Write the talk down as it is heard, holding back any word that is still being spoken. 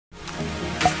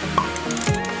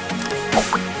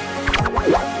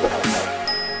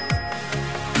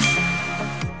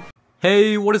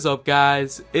Hey, what is up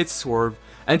guys? It's Swerve,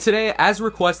 and today, as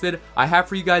requested, I have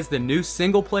for you guys the new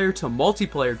single player to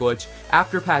multiplayer glitch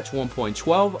after patch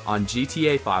 1.12 on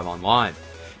GTA 5 Online.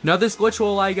 Now this glitch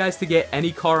will allow you guys to get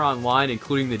any car online,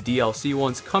 including the DLC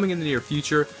ones coming in the near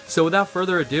future, so without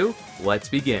further ado, let's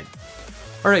begin.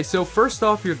 Alright, so first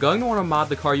off, you're going to want to mod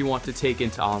the car you want to take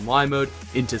into online mode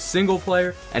into single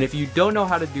player, and if you don't know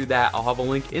how to do that, I'll have a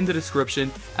link in the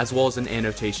description as well as an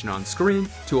annotation on screen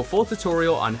to a full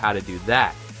tutorial on how to do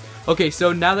that. Okay,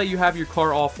 so now that you have your car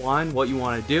offline, what you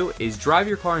want to do is drive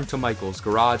your car into Michael's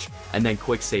garage and then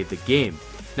quick save the game.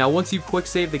 Now once you've quick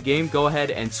saved the game, go ahead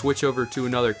and switch over to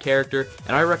another character,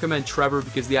 and I recommend Trevor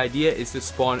because the idea is to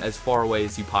spawn as far away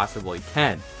as you possibly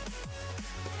can.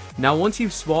 Now once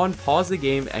you've spawned, pause the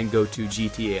game and go to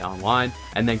GTA Online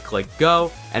and then click go,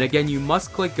 and again you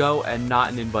must click go and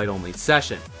not an invite only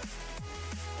session.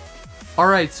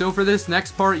 Alright, so for this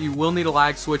next part you will need a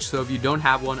lag switch, so if you don't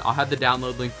have one, I'll have the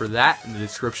download link for that in the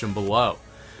description below.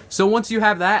 So once you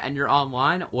have that and you're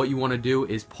online, what you want to do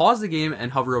is pause the game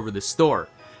and hover over the store.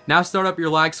 Now start up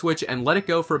your lag switch and let it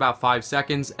go for about 5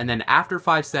 seconds, and then after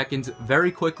 5 seconds,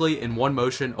 very quickly in one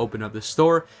motion open up the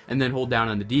store and then hold down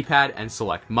on the D-pad and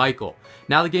select Michael.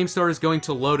 Now the game store is going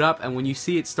to load up, and when you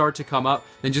see it start to come up,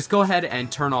 then just go ahead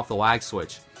and turn off the lag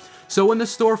switch. So when the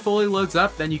store fully loads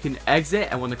up, then you can exit,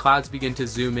 and when the clouds begin to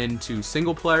zoom in to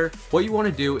single player, what you want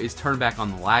to do is turn back on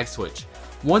the lag switch.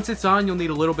 Once it's on, you'll need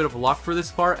a little bit of luck for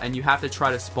this part, and you have to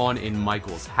try to spawn in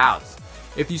Michael's house.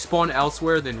 If you spawn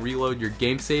elsewhere, then reload your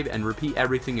game save and repeat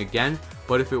everything again,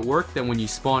 but if it worked, then when you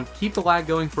spawn, keep the lag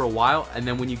going for a while, and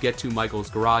then when you get to Michael's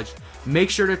garage, make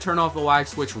sure to turn off the lag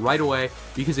switch right away,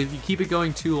 because if you keep it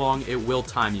going too long, it will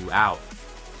time you out.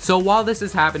 So while this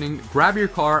is happening, grab your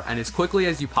car and as quickly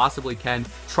as you possibly can,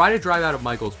 try to drive out of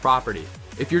Michael's property.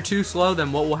 If you're too slow,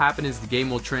 then what will happen is the game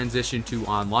will transition to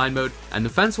online mode and the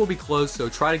fence will be closed, so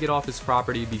try to get off his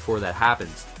property before that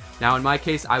happens. Now in my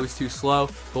case, I was too slow,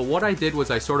 but what I did was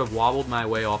I sort of wobbled my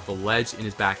way off the ledge in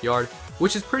his backyard,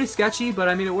 which is pretty sketchy, but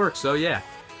I mean it works, so yeah.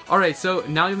 Alright, so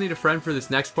now you'll need a friend for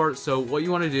this next part, so what you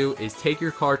want to do is take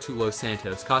your car to Los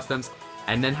Santos Customs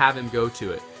and then have him go to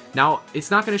it. Now,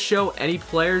 it's not going to show any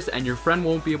players and your friend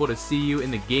won't be able to see you in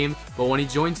the game, but when he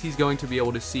joins he's going to be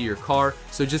able to see your car,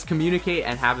 so just communicate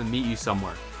and have him meet you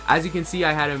somewhere. As you can see,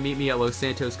 I had him meet me at Los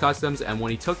Santos Customs, and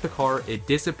when he took the car, it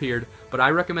disappeared, but I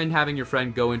recommend having your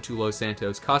friend go into Los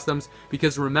Santos Customs,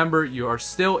 because remember, you are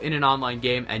still in an online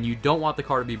game, and you don't want the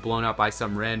car to be blown up by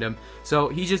some random, so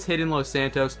he just hid in Los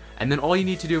Santos, and then all you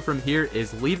need to do from here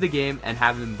is leave the game and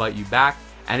have him invite you back,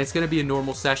 and it's going to be a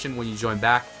normal session when you join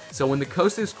back, so when the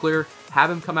coast is clear, have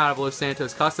him come out of Los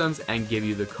Santos Customs and give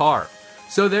you the car.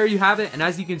 So there you have it, and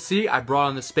as you can see, I brought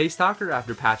on the Space Doctor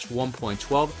after patch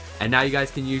 1.12, and now you guys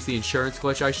can use the insurance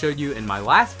glitch I showed you in my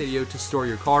last video to store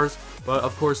your cars, but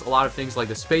of course a lot of things like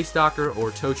the Space Doctor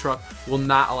or tow truck will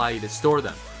not allow you to store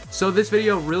them. So this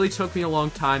video really took me a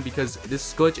long time because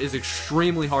this glitch is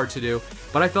extremely hard to do,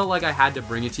 but I felt like I had to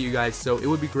bring it to you guys, so it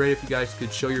would be great if you guys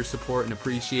could show your support and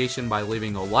appreciation by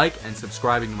leaving a like and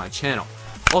subscribing to my channel.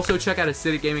 Also, check out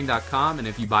acidicgaming.com, and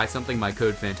if you buy something, my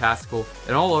code FANTASTICAL,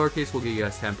 in all lowercase, will get you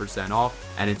guys 10% off.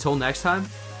 And until next time,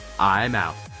 I'm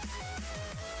out.